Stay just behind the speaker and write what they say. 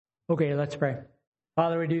Okay, let's pray.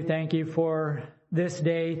 Father, we do thank you for this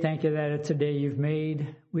day. Thank you that it's a day you've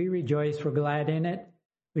made. We rejoice. We're glad in it.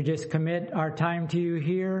 We just commit our time to you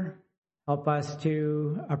here. Help us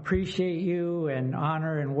to appreciate you and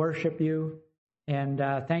honor and worship you. And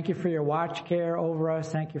thank you for your watch care over us.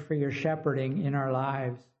 Thank you for your shepherding in our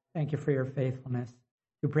lives. Thank you for your faithfulness.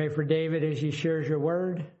 We pray for David as he shares your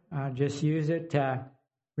word. Just use it to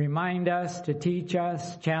remind us, to teach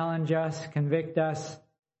us, challenge us, convict us,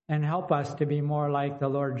 and help us to be more like the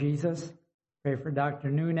Lord Jesus. Pray for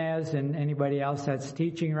Dr. Nunez and anybody else that's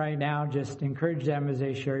teaching right now. Just encourage them as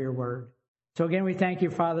they share your word. So again, we thank you,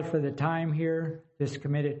 Father, for the time here. Just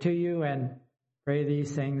commit it to you and pray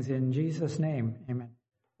these things in Jesus' name. Amen.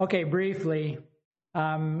 Okay, briefly,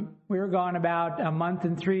 we were gone about a month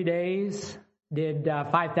and 3 days, did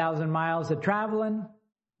 5,000 miles of traveling,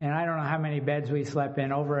 and I don't know how many beds we slept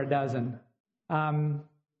in, over a dozen.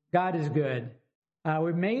 God is good.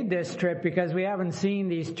 We made this trip because we haven't seen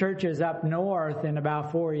these churches up north in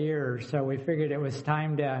about 4 years. So we figured it was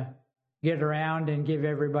time to get around and give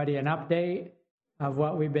everybody an update of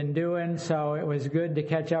what we've been doing. So it was good to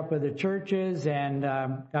catch up with the churches and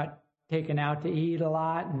got taken out to eat a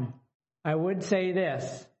lot. And I would say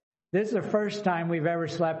this is the first time we've ever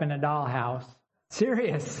slept in a dollhouse.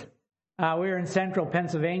 Serious. We were in central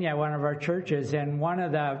Pennsylvania at one of our churches, and one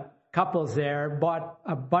of the couples there bought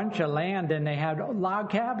a bunch of land, and they had log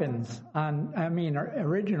cabins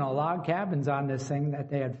original log cabins on this thing that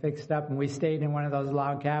they had fixed up, and we stayed in one of those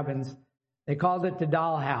log cabins. They called it the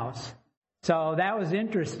dollhouse. So that was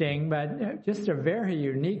interesting, but just a very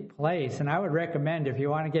unique place, and I would recommend if you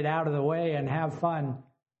want to get out of the way and have fun,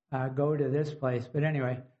 go to this place. But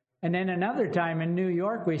anyway, and then another time in New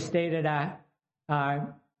York, we stayed at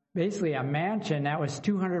basically a mansion that was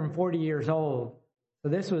 240 years old. So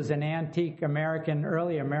this was an antique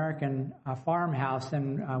early American farmhouse,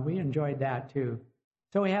 and we enjoyed that too.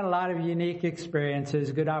 So we had a lot of unique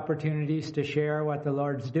experiences, good opportunities to share what the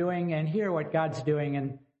Lord's doing and hear what God's doing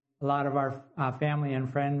in a lot of our family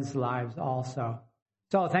and friends' lives also.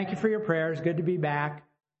 So thank you for your prayers. Good to be back.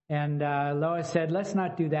 And Lois said, let's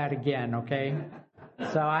not do that again, okay?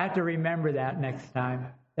 So I have to remember that next time.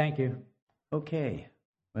 Thank you. Okay.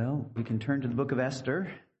 Well, we can turn to the book of Esther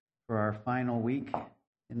for our final week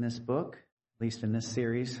in this book, at least in this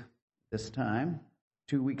series this time.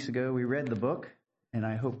 2 weeks ago, we read the book, and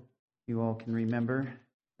I hope you all can remember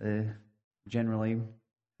generally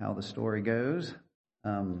how the story goes.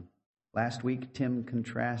 Last week, Tim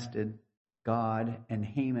contrasted God and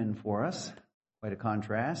Haman for us, quite a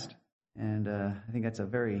contrast, and I think that's a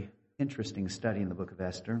very interesting study in the book of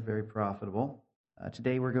Esther, very profitable.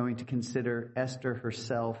 Today, we're going to consider Esther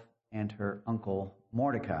herself and her uncle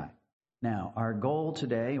Mordecai. Now, our goal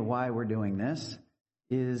today, why we're doing this,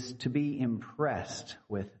 is to be impressed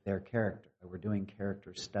with their character. We're doing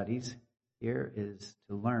character studies here, is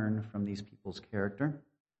to learn from these people's character.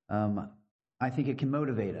 I think it can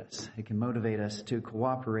motivate us. It can motivate us to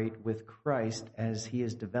cooperate with Christ as he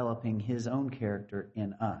is developing his own character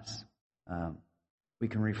in us. We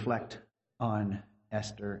can reflect on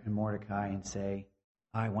Esther and Mordecai and say,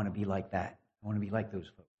 I want to be like that. I want to be like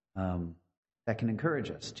those folks. That can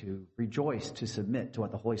encourage us to rejoice, to submit to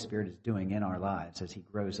what the Holy Spirit is doing in our lives as he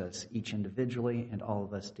grows us each individually and all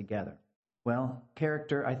of us together. Well,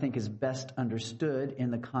 character, I think, is best understood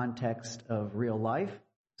in the context of real life.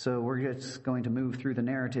 So we're just going to move through the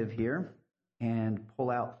narrative here and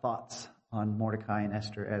pull out thoughts on Mordecai and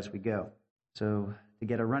Esther as we go. So to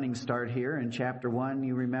get a running start here in chapter 1,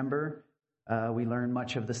 you remember, we learn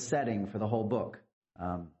much of the setting for the whole book.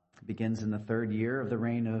 It begins in the 3rd year of the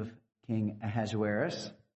reign of King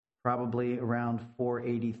Ahasuerus, probably around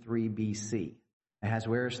 483 BC.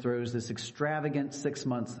 Ahasuerus throws this extravagant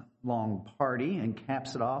 6-month-long party and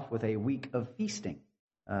caps it off with a week of feasting.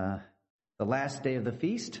 The last day of the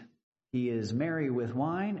feast, he is merry with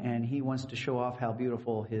wine, and he wants to show off how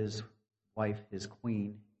beautiful his wife, his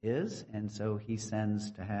queen, is. And so he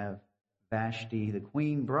sends to have Vashti, the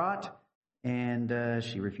queen, brought, and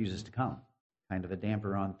she refuses to come. Kind of a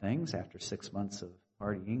damper on things after 6 months of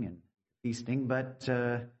partying and feasting, but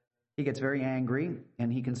he gets very angry,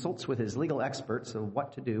 and he consults with his legal experts of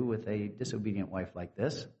what to do with a disobedient wife like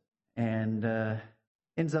this, and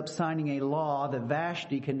ends up signing a law that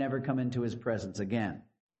Vashti can never come into his presence again.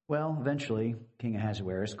 Well, eventually, King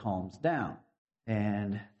Ahasuerus calms down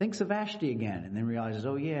and thinks of Vashti again, and then realizes,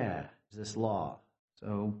 oh yeah, there's this law.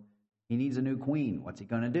 So he needs a new queen. What's he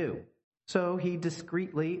going to do? So he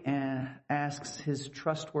discreetly asks his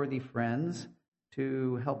trustworthy friends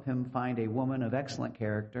to help him find a woman of excellent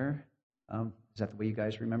character. Is that the way you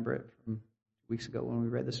guys remember it from weeks ago when we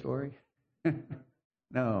read the story?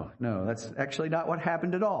 No, that's actually not what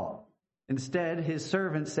happened at all. Instead, his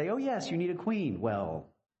servants say, oh yes, you need a queen. Well,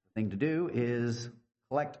 the thing to do is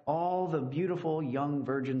collect all the beautiful young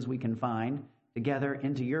virgins we can find together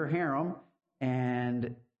into your harem,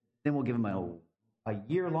 and then we'll give them a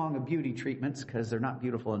year-long of beauty treatments because they're not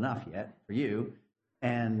beautiful enough yet for you.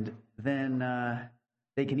 And then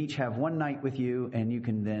they can each have one night with you, and you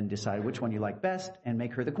can then decide which one you like best and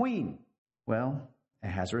make her the queen. Well,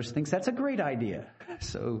 Ahasuerus thinks that's a great idea.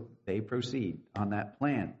 So they proceed on that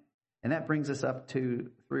plan. And that brings us up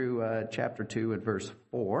through chapter 2 at verse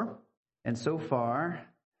 4. And so far,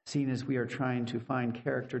 seeing as we are trying to find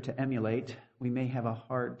character to emulate, we may have a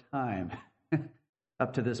hard time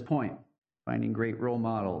up to this point, finding great role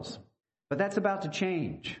models. But that's about to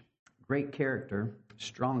change. Great character,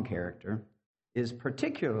 strong character, is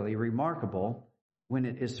particularly remarkable when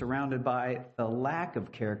it is surrounded by the lack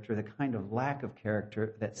of character, the kind of lack of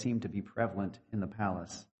character that seemed to be prevalent in the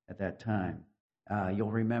palace at that time.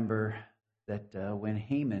 You'll remember that when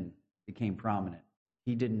Haman became prominent,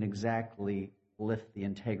 he didn't exactly lift the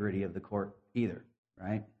integrity of the court either,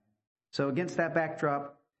 right? So against that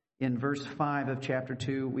backdrop, in verse 5 of chapter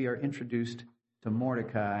 2, we are introduced to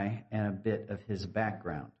Mordecai and a bit of his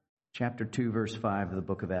background. Chapter 2, verse 5 of the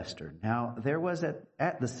book of Esther. Now, there was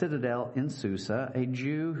at the citadel in Susa a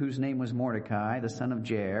Jew whose name was Mordecai, the son of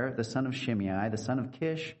Jair, the son of Shimei, the son of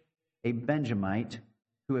Kish, a Benjamite,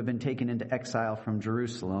 who had been taken into exile from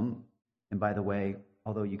Jerusalem. And by the way,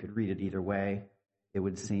 although you could read it either way, it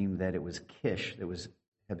would seem that it was Kish that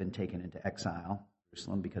had been taken into exile,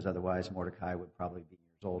 Jerusalem, because otherwise Mordecai would probably be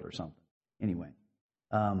years old or something. Anyway,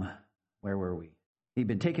 where were we? He'd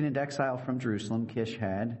been taken into exile from Jerusalem, Kish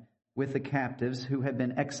had, with the captives who had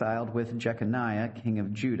been exiled with Jeconiah, king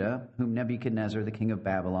of Judah, whom Nebuchadnezzar, the king of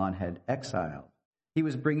Babylon, had exiled. He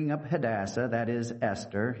was bringing up Hadassah, that is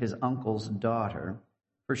Esther, his uncle's daughter,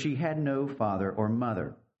 for she had no father or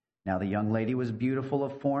mother. Now the young lady was beautiful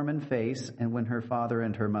of form and face, and when her father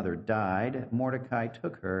and her mother died, Mordecai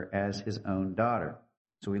took her as his own daughter.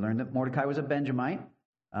 So we learned that Mordecai was a Benjamite.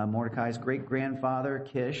 Mordecai's great-grandfather,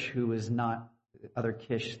 Kish, who is not other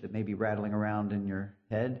Kish that may be rattling around in your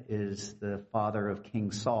head, is the father of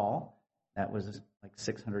King Saul. That was like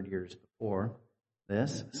 600 years before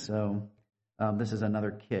this. So this is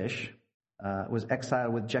another Kish. Was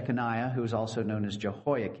exiled with Jeconiah, who is also known as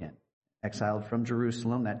Jehoiakim. Exiled from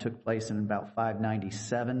Jerusalem. That took place in about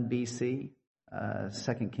 597 BC.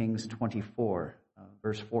 2 Kings 24,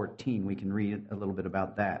 verse 14. We can read a little bit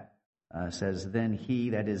about that. Says, then he,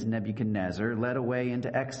 that is Nebuchadnezzar, led away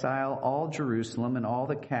into exile all Jerusalem and all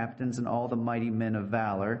the captains and all the mighty men of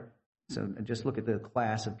valor. So just look at the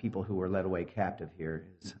class of people who were led away captive here.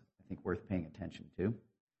 Is, I think, worth paying attention to.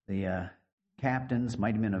 The captains,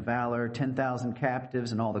 mighty men of valor, 10,000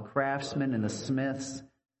 captives and all the craftsmen and the smiths.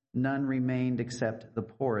 None remained except the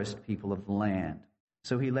poorest people of the land.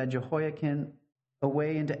 So he led Jehoiakim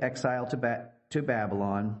away into exile to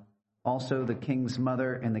Babylon, also the king's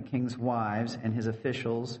mother and the king's wives and his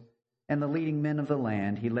officials, and the leading men of the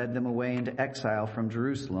land. He led them away into exile from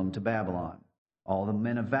Jerusalem to Babylon. All the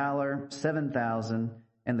men of valor, 7,000,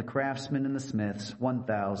 and the craftsmen and the smiths,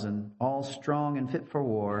 1,000, all strong and fit for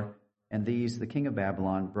war, and these the king of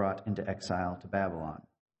Babylon brought into exile to Babylon.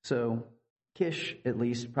 So Kish, at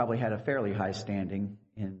least, probably had a fairly high standing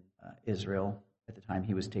in Israel at the time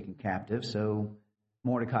he was taken captive. So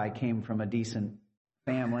Mordecai came from a decent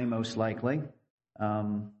family, most likely.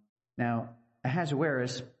 Now,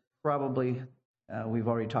 Ahasuerus, probably, we've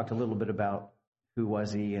already talked a little bit about who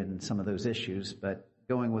was he and some of those issues, but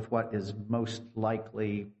going with what is most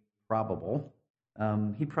likely probable,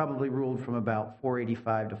 he probably ruled from about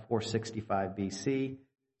 485 to 465 BC.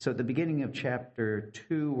 So at the beginning of chapter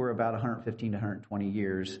 2, we're about 115 to 120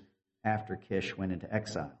 years after Kish went into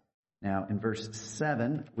exile. Now, in verse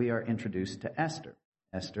 7, we are introduced to Esther.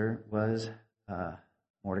 Esther was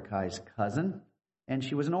Mordecai's cousin, and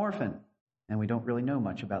she was an orphan. And we don't really know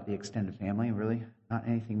much about the extended family, really not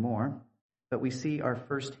anything more. But we see our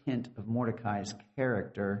first hint of Mordecai's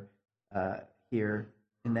character here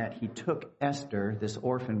in that he took Esther, this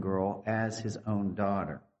orphan girl, as his own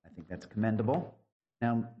daughter. I think that's commendable.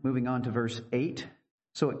 Now, moving on to verse 8.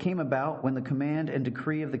 So it came about when the command and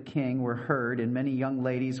decree of the king were heard, and many young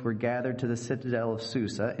ladies were gathered to the citadel of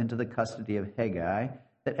Susa into the custody of Hegai,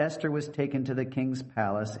 that Esther was taken to the king's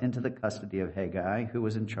palace into the custody of Hegai, who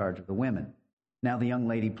was in charge of the women. Now the young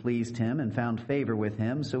lady pleased him and found favor with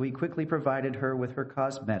him, so he quickly provided her with her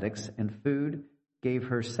cosmetics and food, gave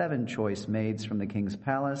her 7 choice maids from the king's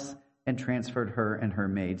palace, and transferred her and her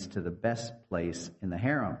maids to the best place in the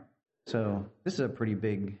harem. So this is a pretty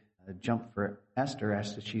big the jump for Esther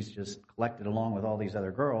as she's just collected along with all these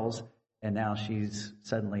other girls, and now she's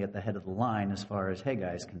suddenly at the head of the line as far as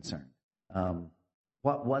Haggai is concerned.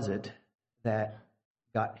 What was it that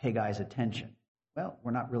got Haggai's attention? Well,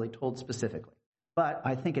 we're not really told specifically. But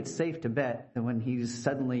I think it's safe to bet that when he's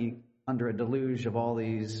suddenly under a deluge of all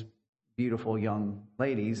these beautiful young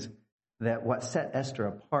ladies, that what set Esther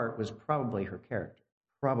apart was probably her character.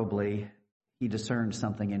 Probably he discerned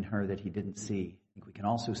something in her that he didn't see. I think we can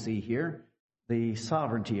also see here the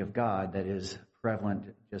sovereignty of God that is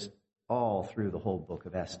prevalent just all through the whole book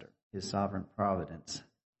of Esther. His sovereign providence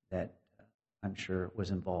that I'm sure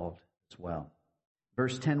was involved as well.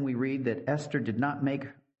 Verse 10, we read that Esther did not make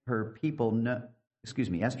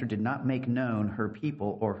known her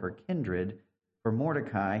people or her kindred, for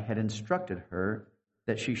Mordecai had instructed her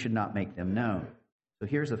that she should not make them known. So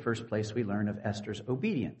here's the first place we learn of Esther's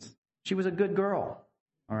obedience. She was a good girl,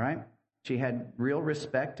 all right? She had real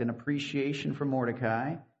respect and appreciation for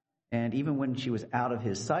Mordecai, and even when she was out of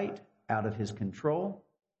his sight, out of his control,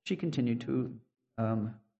 she continued to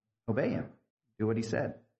obey him, do what he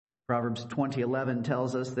said. Proverbs 20:11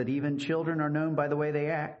 tells us that even children are known by the way they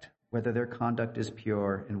act, whether their conduct is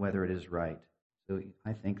pure and whether it is right. So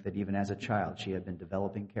I think that even as a child, she had been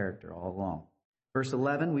developing character all along. Verse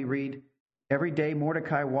 11, we read, every day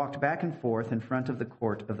Mordecai walked back and forth in front of the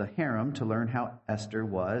court of the harem to learn how Esther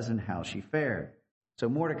was and how she fared. So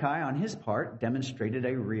Mordecai, on his part, demonstrated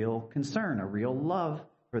a real concern, a real love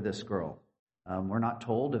for this girl. We're not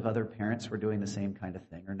told if other parents were doing the same kind of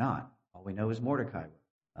thing or not. All we know is Mordecai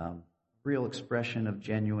was. Real expression of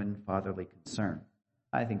genuine fatherly concern.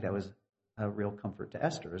 I think that was a real comfort to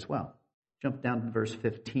Esther as well. Jump down to verse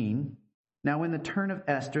 15. Now when the turn of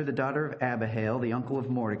Esther, the daughter of Abihail, the uncle of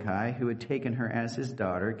Mordecai, who had taken her as his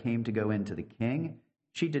daughter, came to go in to the king,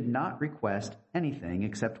 she did not request anything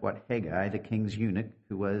except what Haggai, the king's eunuch,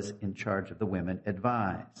 who was in charge of the women,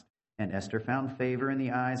 advised. And Esther found favor in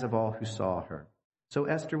the eyes of all who saw her. So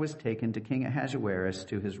Esther was taken to King Ahasuerus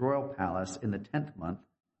to his royal palace in the 10th month,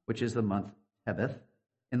 which is the month Tebeth,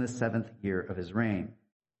 in the 7th year of his reign.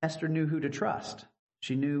 Esther knew who to trust.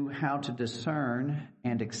 She knew how to discern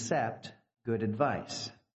and accept good advice.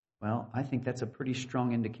 Well, I think that's a pretty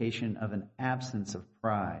strong indication of an absence of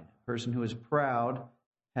pride. A person who is proud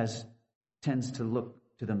tends to look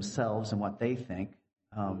to themselves and what they think.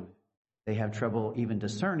 They have trouble even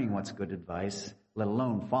discerning what's good advice, let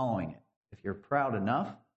alone following it. If you're proud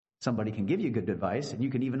enough, somebody can give you good advice, and you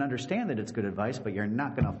can even understand that it's good advice, but you're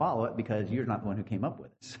not going to follow it because you're not the one who came up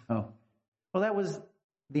with it. So, well, that was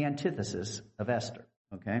the antithesis of Esther,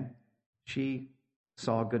 okay? She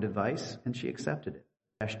saw good advice, and she accepted it.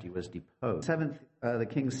 Vashti was deposed. The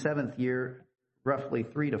king's 7th year, roughly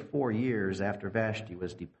 3 to 4 years after Vashti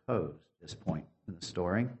was deposed, at this point in the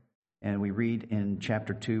story. And we read in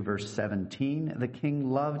chapter 2, verse 17, the king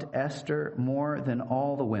loved Esther more than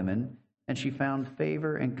all the women, and she found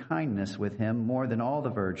favor and kindness with him more than all the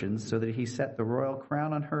virgins, so that he set the royal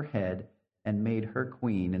crown on her head and made her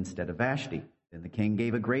queen instead of Vashti. Then the king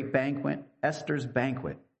gave a great banquet, Esther's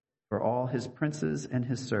banquet, for all his princes and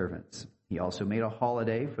his servants. He also made a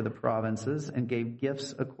holiday for the provinces and gave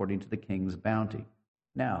gifts according to the king's bounty.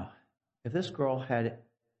 Now, if this girl had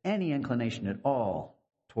any inclination at all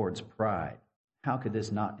towards pride, how could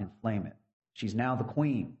this not inflame it? She's now the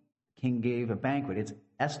queen. The king gave a banquet. It's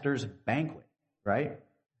Esther's banquet, right?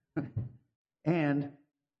 And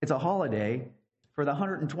it's a holiday for the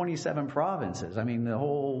 127 provinces. I mean,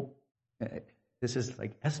 this is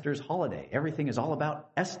like Esther's holiday. Everything is all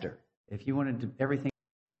about Esther. If you wanted everything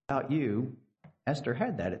about you, Esther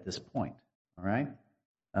had that at this point, all right?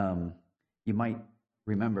 You might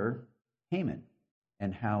remember Haman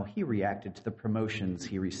and how he reacted to the promotions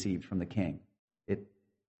he received from the king. It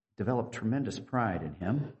developed tremendous pride in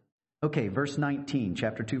him. Okay, verse 19,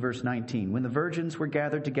 chapter 2, verse 19. When the virgins were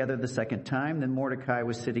gathered together the second time, then Mordecai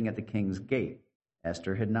was sitting at the king's gate.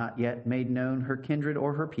 Esther had not yet made known her kindred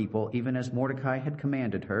or her people, even as Mordecai had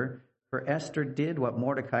commanded her, for Esther did what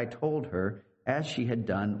Mordecai told her, as she had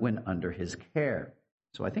done when under his care.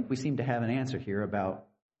 So I think we seem to have an answer here about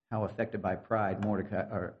how affected by pride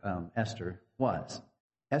Esther was.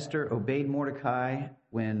 Esther obeyed Mordecai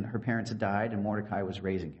when her parents had died and Mordecai was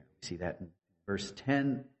raising her. We see that in verse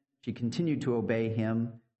 10. She continued to obey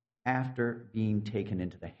him after being taken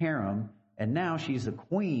into the harem, and now she's a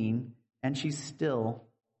queen and she's still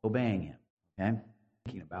obeying him. Okay?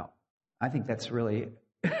 I think that's really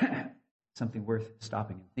something worth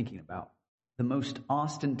stopping and thinking about. The most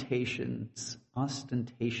ostentatious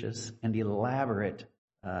and elaborate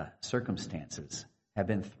circumstances have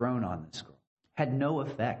been thrown on this girl. Had no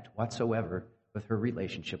effect whatsoever with her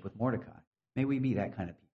relationship with Mordecai. May we be that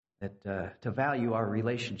kind of people. that to value our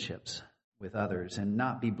relationships with others and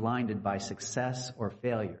not be blinded by success or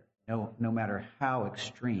failure, no matter how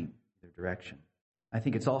extreme their direction. I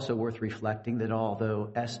think it's also worth reflecting that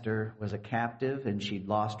although Esther was a captive and she'd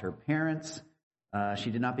lost her parents,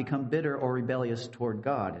 she did not become bitter or rebellious toward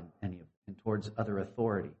God and towards other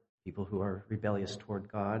authority. People who are rebellious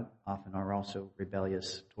toward God often are also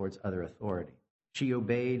rebellious towards other authority. She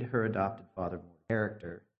obeyed her adopted father more.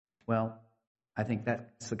 Character. Well, I think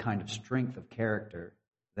that's the kind of strength of character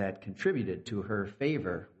that contributed to her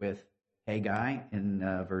favor with Haggai in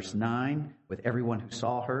verse 9, with everyone who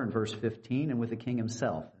saw her in verse 15, and with the king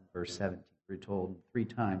himself in verse 17. We're told 3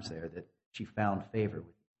 times there that she found favor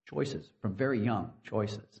with choices from very young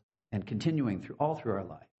choices, and continuing all through our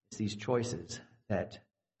life. It's these choices that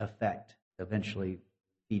eventually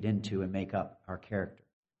feed into and make up our character.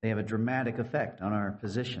 They have a dramatic effect on our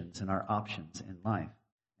positions and our options in life.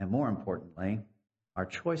 And more importantly, our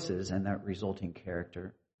choices and that resulting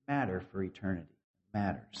character matter for eternity. It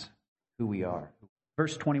matters who we are.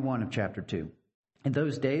 Verse 21 of chapter 2. In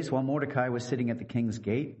those days, while Mordecai was sitting at the king's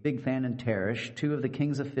gate, Bigthan and Teresh, 2 of the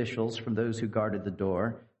king's officials from those who guarded the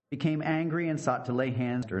door, became angry and sought to lay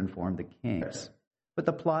hands or inform the king. But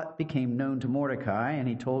the plot became known to Mordecai, and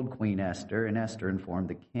he told Queen Esther, and Esther informed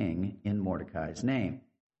the king in Mordecai's name.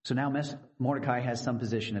 So now Mordecai has some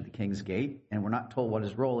position at the king's gate, and we're not told what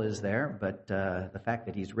his role is there, but the fact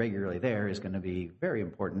that he's regularly there is going to be very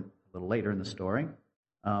important a little later in the story.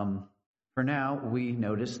 For now, we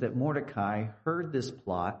notice that Mordecai heard this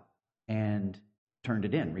plot and turned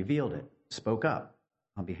it in, revealed it, spoke up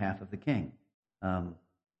on behalf of the king.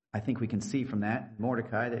 I think we can see from that,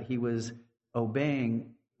 Mordecai, that he was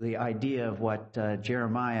obeying the idea of what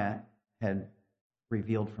Jeremiah had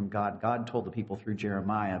revealed from God. God told the people through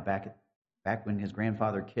Jeremiah back when his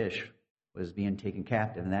grandfather Kish was being taken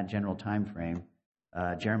captive in that general time frame.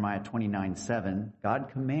 Jeremiah 29:7, God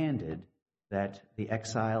commanded that the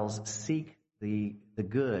exiles seek the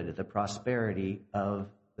good, the prosperity of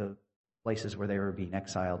the places where they were being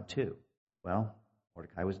exiled to. Well,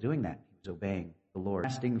 Mordecai was doing that. He was obeying the Lord.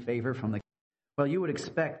 Lasting favor from the king. Well, you would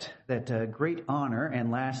expect that great honor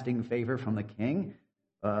and lasting favor from the king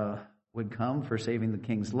would come for saving the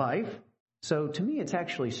king's life. So to me, it's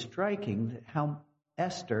actually striking how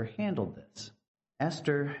Esther handled this.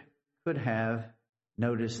 Esther could have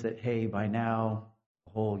noticed that, hey, by now,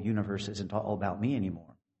 the whole universe isn't all about me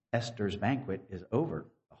anymore. Esther's banquet is over.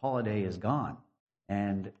 The holiday is gone.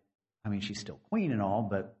 And, I mean, she's still queen and all,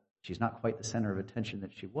 but she's not quite the center of attention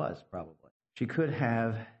that she was, probably. She could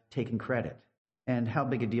have taken credit. And how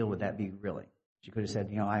big a deal would that be, really? She could have said,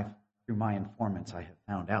 through my informants, I have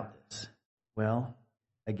found out this. Well,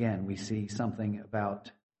 again, we see something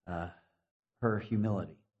about her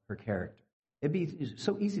humility, her character. It'd be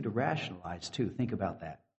so easy to rationalize, too. Think about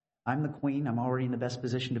that. I'm the queen. I'm already in the best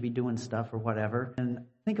position to be doing stuff or whatever. And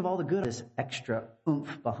think of all the good, this extra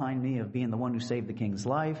oomph behind me of being the one who saved the king's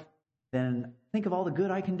life. Then think of all the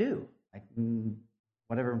good I can do.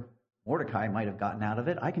 Whatever Mordecai might have gotten out of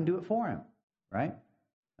it, I can do it for him, right?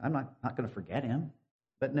 I'm not going to forget him.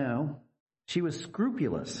 But no, she was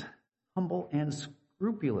scrupulous, humble and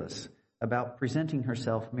scrupulous about presenting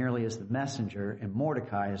herself merely as the messenger and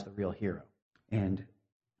Mordecai as the real hero. And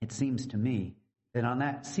it seems to me that on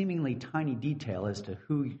that seemingly tiny detail as to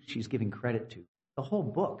who she's giving credit to, the whole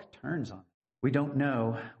book turns on it. We don't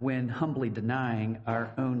know when humbly denying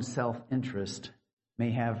our own self-interest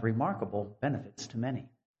may have remarkable benefits to many.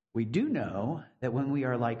 We do know that when we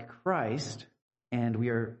are like Christ and we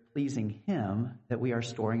are pleasing him, that we are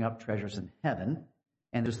storing up treasures in heaven.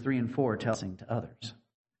 And verses 3 and 4 tells us to others.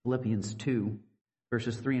 Philippians 2,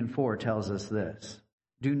 verses 3 and 4 tells us this.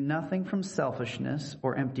 Do nothing from selfishness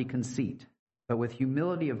or empty conceit, but with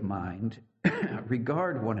humility of mind,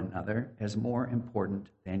 regard one another as more important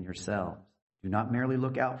than yourselves. Do not merely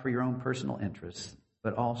look out for your own personal interests,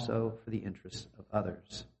 but also for the interests of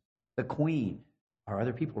others. The queen, are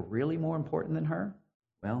other people really more important than her?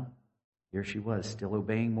 Well, here she was, still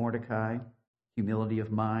obeying Mordecai, humility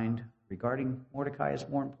of mind, regarding Mordecai as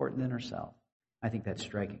more important than herself. I think that's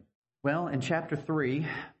striking. Well, in chapter 3,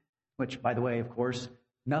 which, by the way, of course,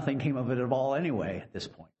 nothing came of it at all anyway at this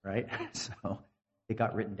point, right? So it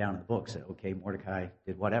got written down in the book, said, okay, Mordecai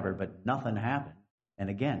did whatever, but nothing happened. And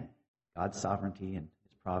again, God's sovereignty and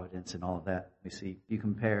his providence and all of that. We see, you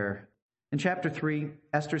compare, in chapter 3,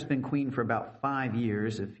 Esther's been queen for about 5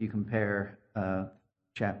 years, if you compare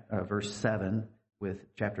verse 7 with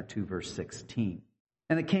chapter 2, verse 16.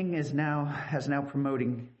 And the king has now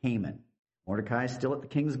promoting Haman. Mordecai is still at the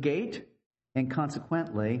king's gate, and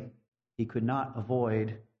consequently, he could not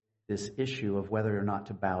avoid this issue of whether or not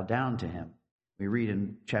to bow down to him. We read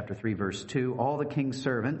in chapter 3, verse 2, all the king's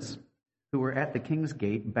servants who were at the king's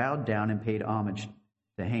gate bowed down and paid homage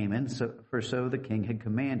to Haman, for so the king had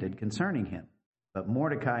commanded concerning him. But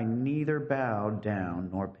Mordecai neither bowed down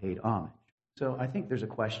nor paid homage. So I think there's a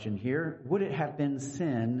question here. Would it have been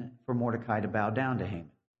sin for Mordecai to bow down to Haman?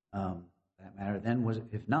 That matter then was,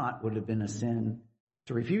 if not, would it have been a sin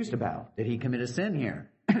to refuse to bow? Did he commit a sin here?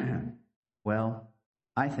 Well,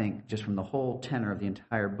 I think just from the whole tenor of the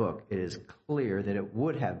entire book, it is clear that it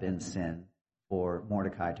would have been sin for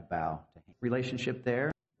Mordecai to bow to Haman. Relationship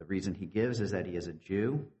there, the reason he gives is that he is a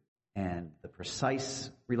Jew, and the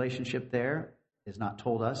precise relationship there is not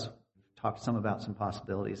told us. We've talked some about some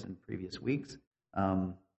possibilities in previous weeks.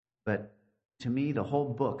 But to me, the whole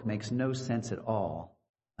book makes no sense at all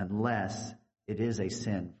unless it is a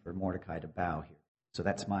sin for Mordecai to bow here. So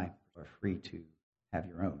that's are free to have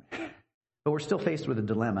your own. But we're still faced with a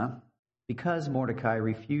dilemma. Because Mordecai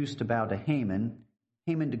refused to bow to Haman,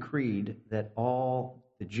 Haman decreed that all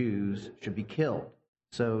the Jews should be killed.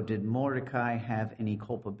 So did Mordecai have any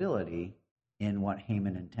culpability in what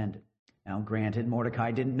Haman intended? Now, granted, Mordecai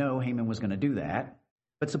didn't know Haman was going to do that,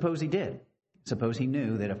 but suppose he did. Suppose he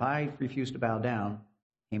knew that if I refuse to bow down,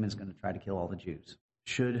 Haman's going to try to kill all the Jews.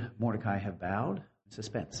 Should Mordecai have bowed?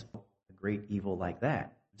 Suspense. A great evil like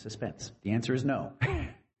that. Suspense. The answer is no.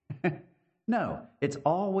 No, it's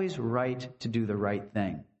always right to do the right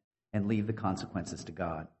thing and leave the consequences to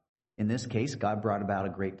God. In this case, God brought about a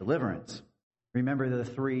great deliverance. Remember the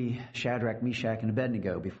three, Shadrach, Meshach, and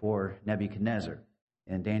Abednego before Nebuchadnezzar.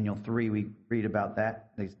 In Daniel 3, we read about that.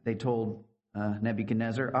 They told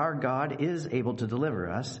Nebuchadnezzar, our God is able to deliver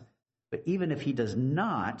us, but even if he does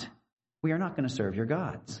not, we are not going to serve your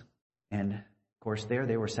gods. And, of course, there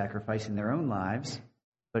they were sacrificing their own lives,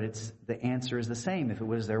 but the answer is the same. If it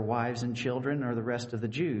was their wives and children or the rest of the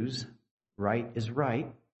Jews, right is right,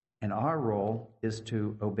 and our role is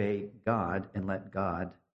to obey God and let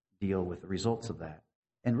God deal with the results of that.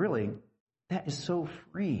 And really, that is so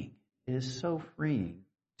freeing. It is so freeing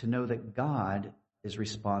to know that God is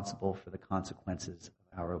responsible for the consequences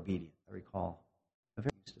of our obedience. I recall, I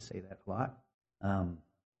used to say that a lot.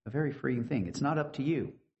 A very freeing thing. It's not up to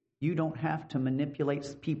you. You don't have to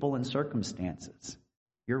manipulate people and circumstances.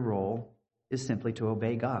 Your role is simply to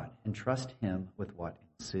obey God and trust him with what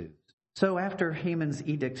ensues. So after Haman's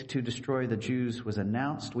edict to destroy the Jews was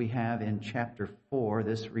announced, we have in chapter 4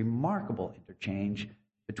 this remarkable interchange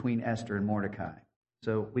between Esther and Mordecai.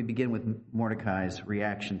 So we begin with Mordecai's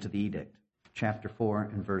reaction to the edict. Chapter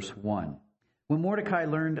 4 and verse 1. When Mordecai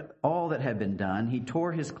learned all that had been done, he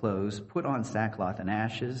tore his clothes, put on sackcloth and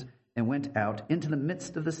ashes, and went out into the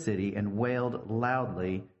midst of the city and wailed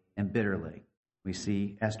loudly and bitterly. We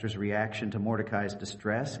see Esther's reaction to Mordecai's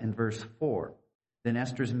distress in verse 4. Then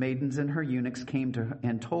Esther's maidens and her eunuchs came to her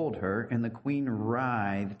and told her, and the queen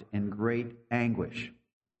writhed in great anguish.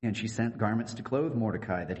 And she sent garments to clothe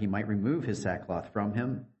Mordecai, that he might remove his sackcloth from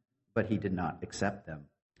him, but he did not accept them.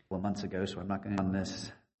 A couple of months ago, so I'm not going to on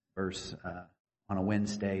this verse on a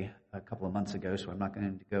Wednesday a couple of months ago, so I'm not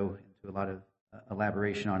going to go into a lot of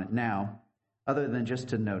elaboration on it now, other than just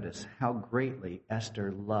to notice how greatly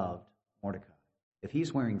Esther loved Mordecai. If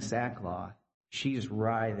he's wearing sackcloth, she's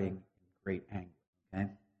writhing in great anger. Okay?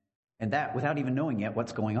 And that without even knowing yet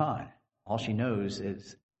what's going on. All she knows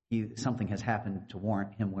is something has happened to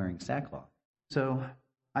warrant him wearing sackcloth. So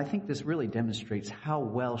I think this really demonstrates how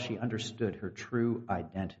well she understood her true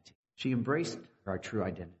identity. She embraced her true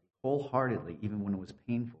identity wholeheartedly, even when it was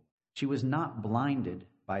painful. She was not blinded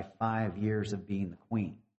by 5 years of being the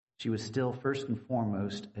queen. She was still first and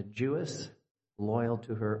foremost a Jewess, loyal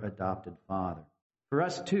to her adopted father. For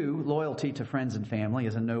us, too, loyalty to friends and family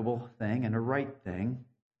is a noble thing and a right thing.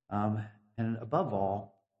 And above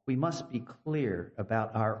all, we must be clear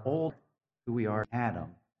about our old, who we are,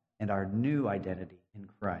 Adam, and our new identity in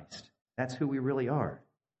Christ. That's who we really are,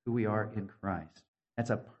 who we are in Christ. That's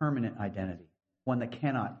a permanent identity, one that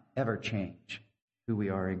cannot ever change, who we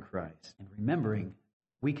are in Christ. And remembering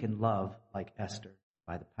we can love like Esther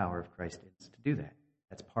by the power of Christ to do that.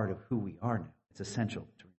 That's part of who we are now. It's essential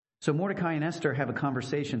to. So Mordecai and Esther have a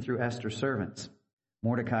conversation through Esther's servants.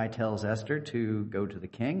 Mordecai tells Esther to go to the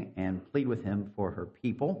king and plead with him for her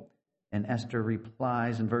people. And Esther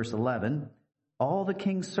replies in verse 11, all the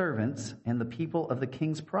king's servants and the people of the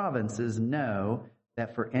king's provinces know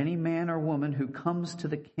that for any man or woman who comes to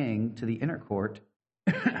the king, to the inner court,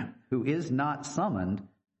 who is not summoned,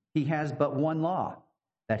 he has but one law,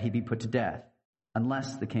 that he be put to death,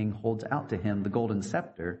 unless the king holds out to him the golden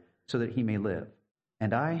scepter so that he may live.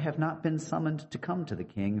 And I have not been summoned to come to the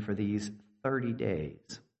king for these 30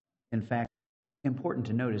 days. In fact, important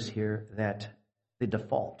to notice here that the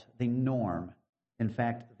default, the norm, In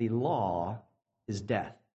fact, the law is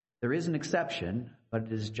death. There is an exception, but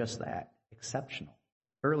it is just that, exceptional.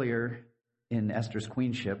 Earlier in Esther's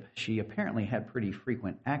queenship, she apparently had pretty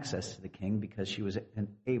frequent access to the king because she was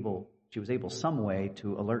able some way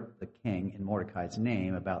to alert the king in Mordecai's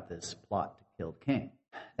name about this plot to kill the king.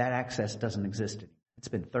 That access doesn't exist anymore. It's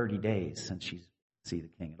been 30 days since she's seen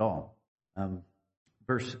the king at all.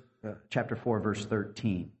 Chapter 4, verse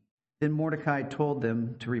 13. Then Mordecai told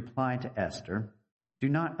them to reply to Esther, "Do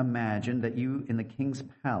not imagine that you in the king's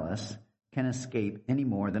palace can escape any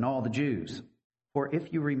more than all the Jews. For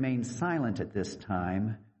if you remain silent at this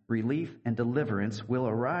time, relief and deliverance will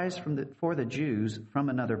arise for the Jews from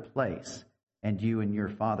another place, and you and your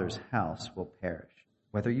father's house will perish,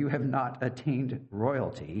 whether you have not attained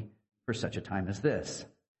royalty for such a time as this."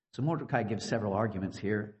 So Mordecai gives several arguments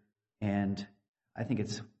here, and I think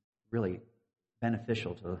it's really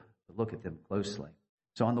beneficial to look at them closely.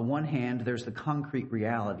 So on the one hand, there's the concrete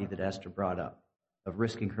reality that Esther brought up of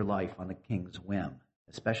risking her life on the king's whim,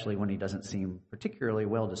 especially when he doesn't seem particularly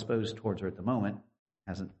well disposed towards her at the moment,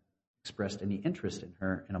 hasn't expressed any interest in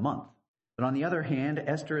her in a month. But on the other hand,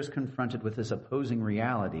 Esther is confronted with this opposing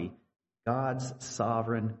reality, God's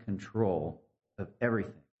sovereign control of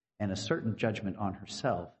everything, and a certain judgment on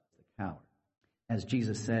herself as the coward. As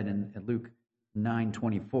Jesus said in Luke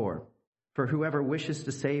 9:24, "For whoever wishes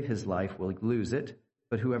to save his life will lose it,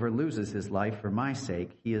 but whoever loses his life for my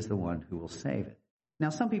sake, he is the one who will save it." Now,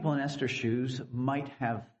 some people in Esther's shoes might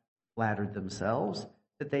have flattered themselves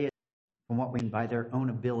that they, from what we know by their own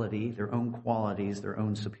ability, their own qualities, their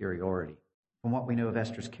own superiority. From what we know of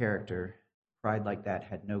Esther's character, pride like that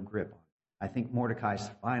had no grip on it. I think Mordecai's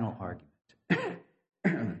final argument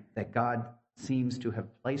that God seems to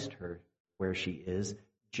have placed her where she is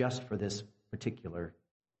just for this particular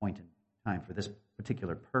point in time, for this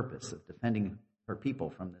particular purpose of defending her people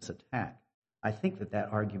from this attack. I think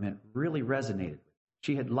that argument really resonated with her.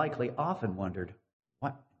 She had likely often wondered,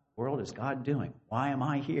 what in the world is God doing? Why am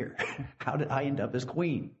I here? How did I end up as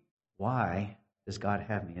queen? Why does God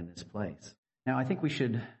have me in this place? Now, I think we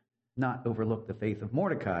should not overlook the faith of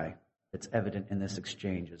Mordecai that's evident in this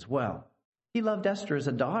exchange as well. He loved Esther as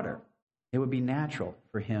a daughter. It would be natural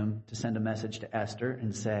for him to send a message to Esther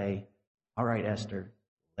and say, "All right, Esther,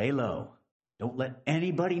 lay low. Don't let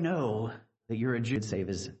anybody know that you're a Jew." Save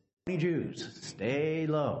as many Jews. Stay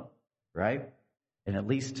low, right? And at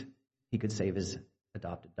least he could save his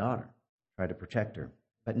adopted daughter, try to protect her.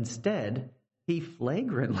 But instead, he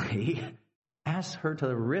flagrantly asks her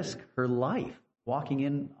to risk her life walking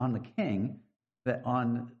in on the king, that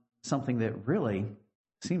on something that really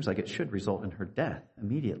seems like it should result in her death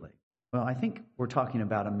immediately. Well, I think we're talking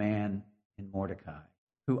about a man in Mordecai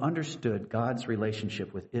who understood God's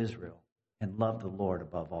relationship with Israel and loved the Lord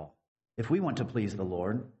above all. If we want to please the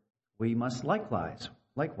Lord, we must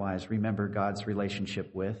likewise remember God's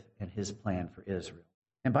relationship with and his plan for Israel.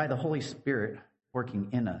 And by the Holy Spirit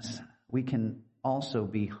working in us, we can also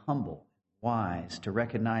be humble, wise to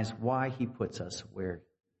recognize why he puts us where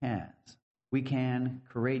he has. We can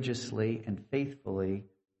courageously and faithfully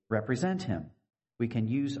represent him. We can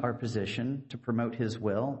use our position to promote his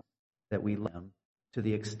will, that we love him to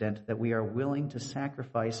the extent that we are willing to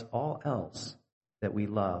sacrifice all else that we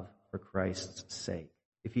love for Christ's sake.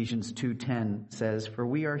 Ephesians 2:10 says, "For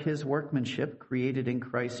we are his workmanship, created in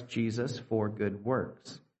Christ Jesus for good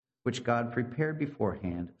works, which God prepared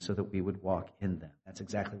beforehand so that we would walk in them." That's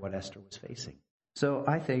exactly what Esther was facing. So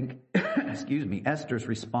I think, Esther's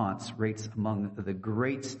response rates among the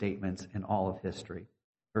great statements in all of history.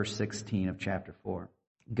 Verse 16 of chapter 4.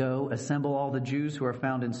 "Go, assemble all the Jews who are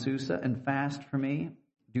found in Susa and fast for me.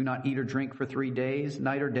 Do not eat or drink for 3 days,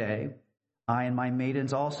 night or day. I and my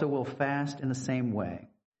maidens also will fast in the same way.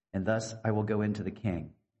 And thus I will go into the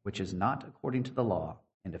king, which is not according to the law.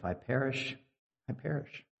 And if I perish, I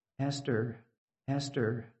perish." Esther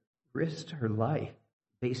risked her life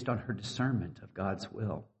based on her discernment of God's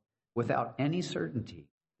will, without any certainty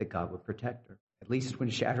that God would protect her. At least when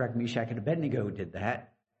Shadrach, Meshach, and Abednego did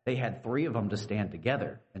that, they had 3 of them to stand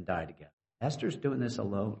together and die together. Esther's doing this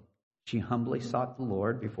alone. She humbly sought the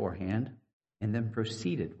Lord beforehand and then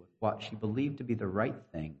proceeded with what she believed to be the right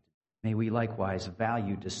thing. May we likewise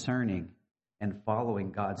value discerning and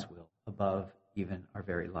following God's will above even our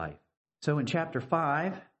very life. So in chapter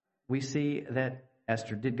 5, we see that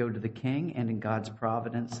Esther did go to the king, and in God's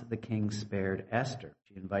providence, the king spared Esther.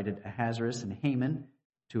 She invited Ahasuerus and Haman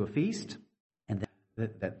to a feast, and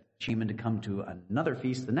that Haman to come to another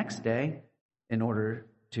feast the next day in order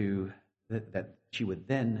to that she would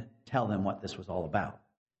then tell them what this was all about.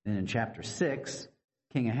 And in chapter 6,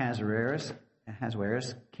 King Ahasuerus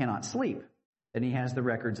cannot sleep. Then he has the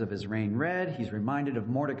records of his reign read. He's reminded of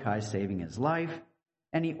Mordecai saving his life,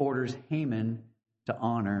 and he orders Haman to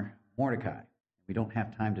honor Mordecai. We don't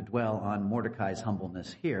have time to dwell on Mordecai's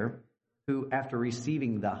humbleness here, who, after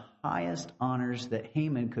receiving the highest honors that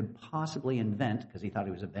Haman could possibly invent, because he thought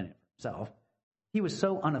he was inventing it for himself, he was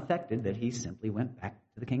so unaffected that he simply went back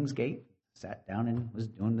to the king's gate, sat down, and was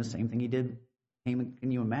doing the same thing he did. Haman,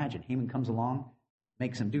 can you imagine? Haman comes along,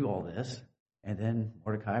 makes him do all this, and then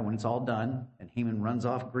Mordecai, when it's all done, and Haman runs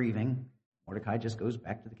off grieving, Mordecai just goes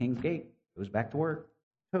back to the king's gate, goes back to work,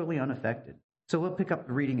 totally unaffected. So we'll pick up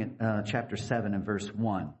reading at chapter 7 and verse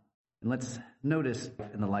 1. And let's notice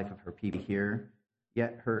in the life of her people here,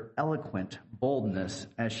 yet her eloquent boldness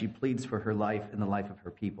as she pleads for her life in the life of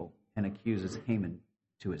her people and accuses Haman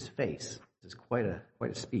to his face. This is quite a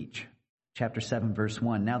speech. Chapter 7, verse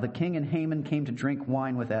 1. Now the king and Haman came to drink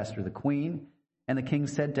wine with Esther, the queen. And the king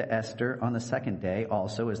said to Esther on the second day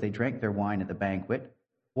also, as they drank their wine at the banquet,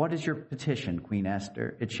 "What is your petition, Queen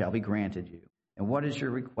Esther? It shall be granted you. And what is your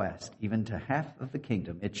request? Even to half of the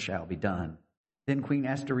kingdom it shall be done." Then Queen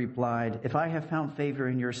Esther replied, "If I have found favor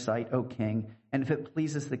in your sight, O king, and if it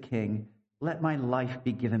pleases the king, let my life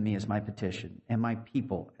be given me as my petition, and my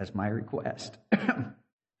people as my request.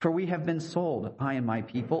 For we have been sold, I and my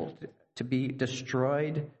people, to be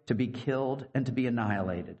destroyed, to be killed, and to be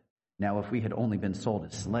annihilated. Now, if we had only been sold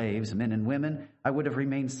as slaves, men and women, I would have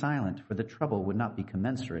remained silent, for the trouble would not be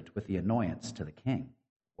commensurate with the annoyance to the king."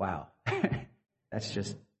 Wow. I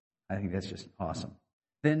think that's just awesome.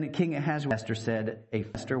 Then King Ahasuerus, Esther said,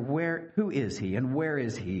 Esther, who is he and where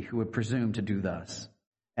is he who would presume to do thus?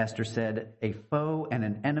 Esther said, "A foe and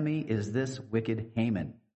an enemy is this wicked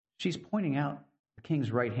Haman." She's pointing out the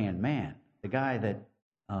king's right-hand man, the guy that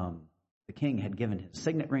the king had given his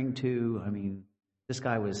signet ring to. I mean, this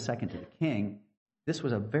guy was second to the king. This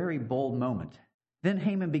was a very bold moment. Then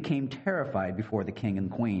Haman became terrified before the king and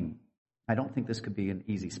queen. I don't think this could be an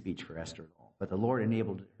easy speech for Esther at all, but the Lord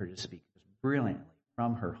enabled her to speak brilliantly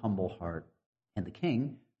from her humble heart. And the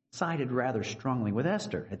king sided rather strongly with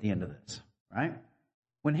Esther at the end of this, right?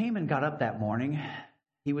 When Haman got up that morning,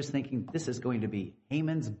 he was thinking, this is going to be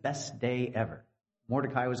Haman's best day ever.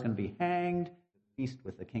 Mordecai was going to be hanged, feast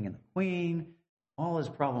with the king and the queen. All his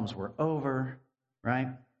problems were over,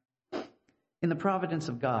 right? In the providence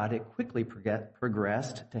of God, it quickly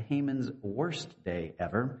progressed to Haman's worst day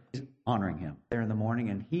ever. He's honoring him there in the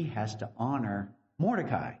morning, and he has to honor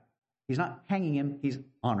Mordecai. He's not hanging him, he's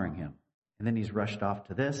honoring him. And then he's rushed off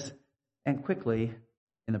to this, and quickly,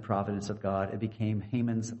 in the providence of God, it became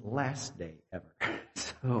Haman's last day ever.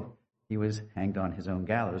 So he was hanged on his own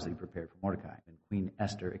gallows that he prepared for Mordecai, and Queen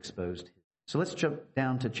Esther exposed him. So let's jump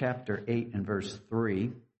down to chapter 8 and verse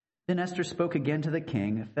 3. Then Esther spoke again to the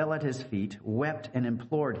king, fell at his feet, wept, and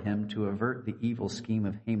implored him to avert the evil scheme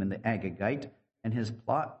of Haman the Agagite and his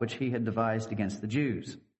plot which he had devised against the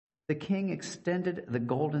Jews. The king extended the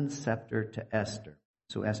golden scepter to Esther.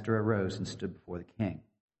 So Esther arose and stood before the king.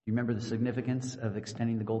 Do you remember the significance of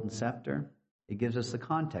extending the golden scepter? It gives us the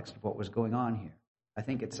context of what was going on here. I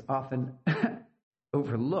think it's often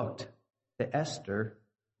overlooked that Esther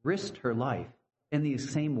risked her life in the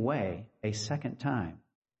same way a second time,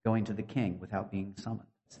 going to the king without being summoned.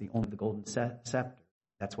 It's the only the golden scepter.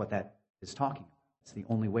 That's what that is talking about. It's the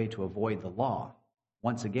only way to avoid the law.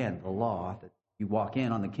 Once again, the law that you walk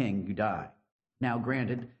in on the king, you die. Now,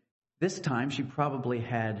 granted, this time she probably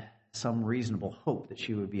had some reasonable hope that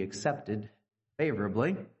she would be accepted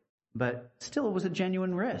favorably, but still it was a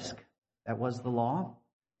genuine risk. That was the law.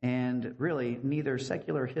 And really, neither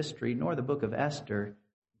secular history nor the book of Esther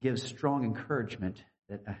gives strong encouragement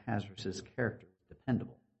that Ahasuerus' character is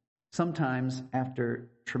dependable. Sometimes, after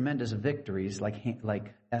tremendous victories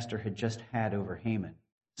like Esther had just had over Haman,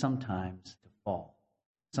 sometimes to fall.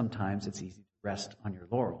 Sometimes it's easy to rest on your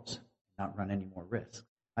laurels, not run any more risk.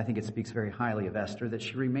 I think it speaks very highly of Esther that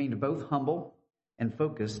she remained both humble and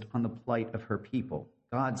focused on the plight of her people,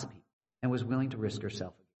 God's people, and was willing to risk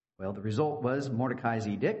herself. Well, the result was Mordecai's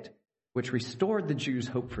edict, which restored the Jews'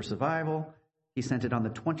 hope for survival. He sent it on the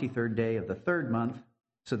 23rd day of the third month,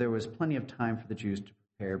 so there was plenty of time for the Jews to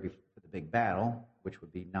prepare for the big battle, which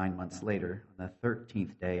would be 9 months later, on the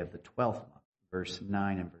 13th day of the 12th month, verse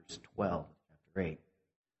 9 and verse 12 of chapter 8.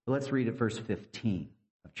 So let's read at verse 15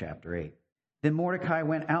 of chapter 8. Then Mordecai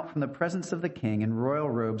went out from the presence of the king in royal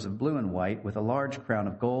robes of blue and white, with a large crown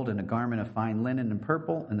of gold and a garment of fine linen and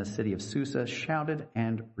purple, and the city of Susa shouted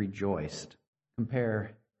and rejoiced.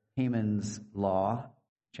 Compare Haman's law,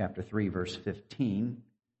 chapter 3, verse 15,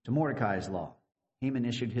 to Mordecai's law. Haman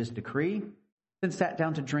issued his decree, then sat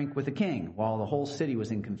down to drink with the king, while the whole city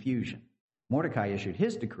was in confusion. Mordecai issued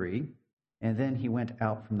his decree, And then he went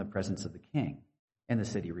out from the presence of the king, and the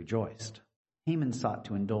city rejoiced. Haman sought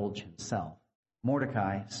to indulge himself.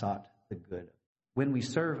 Mordecai sought the good. When we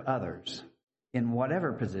serve others, in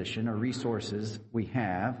whatever position or resources we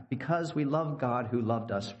have, because we love God who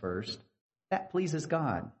loved us first, that pleases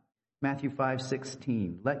God. Matthew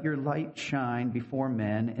 5:16, let your light shine before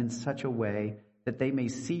men in such a way that they may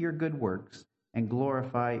see your good works and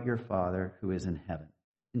glorify your Father who is in heaven.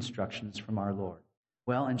 Instructions from our Lord.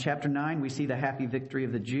 Well, in chapter 9, we see the happy victory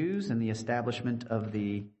of the Jews and the establishment of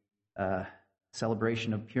the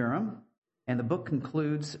celebration of Purim. And the book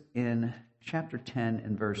concludes in chapter 10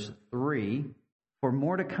 and verse 3. For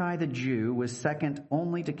Mordecai the Jew was second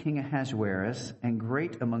only to King Ahasuerus and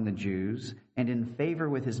great among the Jews, and in favor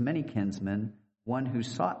with his many kinsmen, one who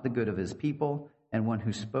sought the good of his people and one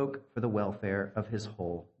who spoke for the welfare of his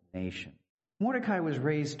whole nation. Mordecai was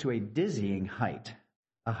raised to a dizzying height,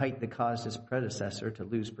 a height that caused his predecessor to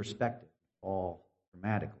lose perspective, fall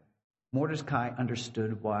dramatically. Mordecai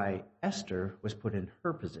understood why Esther was put in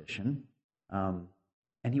her position,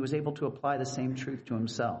 and he was able to apply the same truth to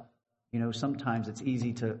himself. You know, sometimes it's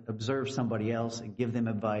easy to observe somebody else and give them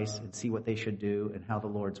advice and see what they should do and how the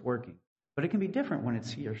Lord's working. But it can be different when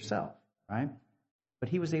it's yourself, right? But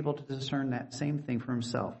he was able to discern that same thing for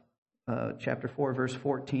himself. Chapter 4, verse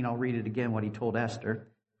 14, I'll read it again, what he told Esther.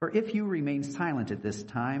 For if you remain silent at this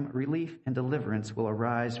time, relief and deliverance will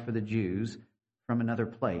arise for the Jews from another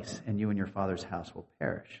place, and you and your father's house will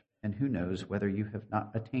perish. And who knows whether you have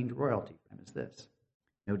not attained royalty as this.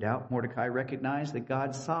 No doubt Mordecai recognized that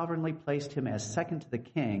God sovereignly placed him as second to the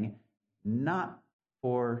king, not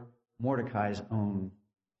for Mordecai's own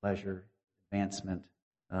pleasure, advancement,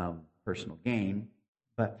 personal gain,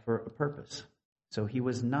 but for a purpose. So he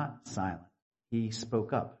was not silent. He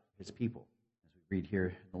spoke up for his people, as we read here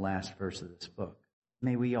in the last verse of this book.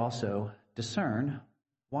 May we also discern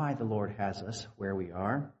why the Lord has us where we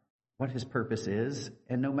are, what his purpose is,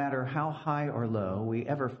 and no matter how high or low we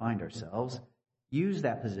ever find ourselves, use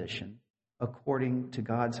that position according to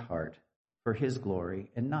God's heart for his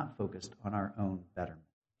glory and not focused on our own betterment.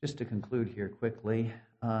 Just to conclude here quickly,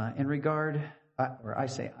 I regard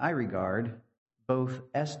both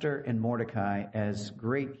Esther and Mordecai as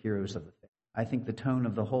great heroes of the faith. I think the tone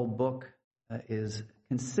of the whole book is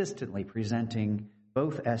consistently presenting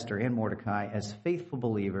both Esther and Mordecai as faithful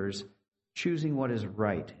believers, choosing what is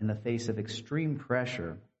right in the face of extreme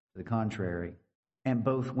pressure to the contrary, and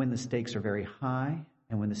both when the stakes are very high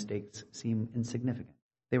and when the stakes seem insignificant.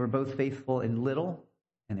 They were both faithful in little,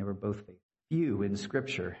 and they were both faithful. Few in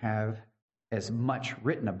Scripture have as much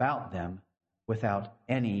written about them without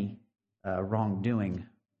any wrongdoing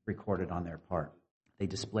recorded on their part. They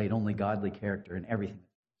displayed only godly character in everything.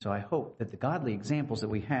 So I hope that the godly examples that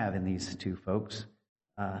we have in these two folks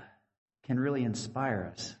can really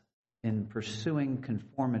inspire us in pursuing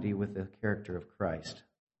conformity with the character of Christ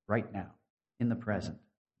right now, in the present.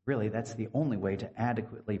 Really, that's the only way to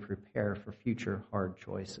adequately prepare for future hard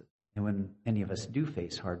choices. And when any of us do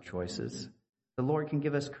face hard choices, the Lord can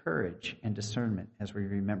give us courage and discernment as we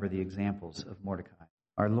remember the examples of Mordecai.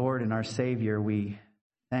 Our Lord and our Savior, we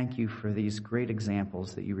thank you for these great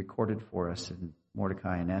examples that you recorded for us in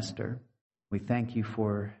Mordecai and Esther. We thank you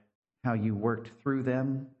for how you worked through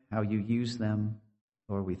them, how you used them.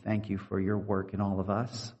 Lord, we thank you for your work in all of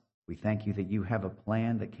us. We thank you that you have a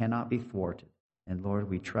plan that cannot be thwarted. And Lord,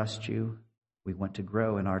 we trust you. We want to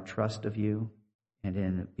grow in our trust of you and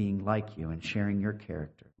in being like you and sharing your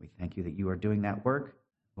character. We thank you that you are doing that work.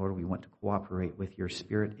 Lord, we want to cooperate with your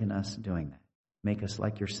Spirit in us doing that. Make us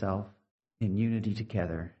like yourself in unity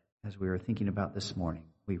together. As we were thinking about this morning,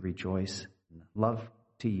 we rejoice in love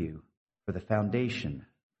to you for the foundation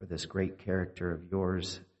for this great character of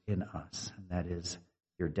yours in us, and that is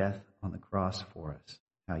your death on the cross for us,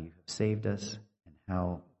 how you have saved us, and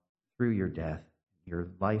how through your death, your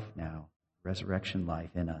life now, resurrection life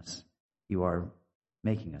in us, you are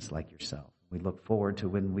making us like yourself. We look forward to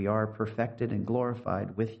when we are perfected and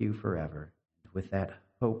glorified with you forever. With that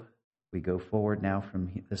hope, we go forward now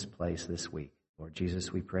from this place this week. Lord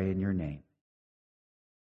Jesus, we pray in your name.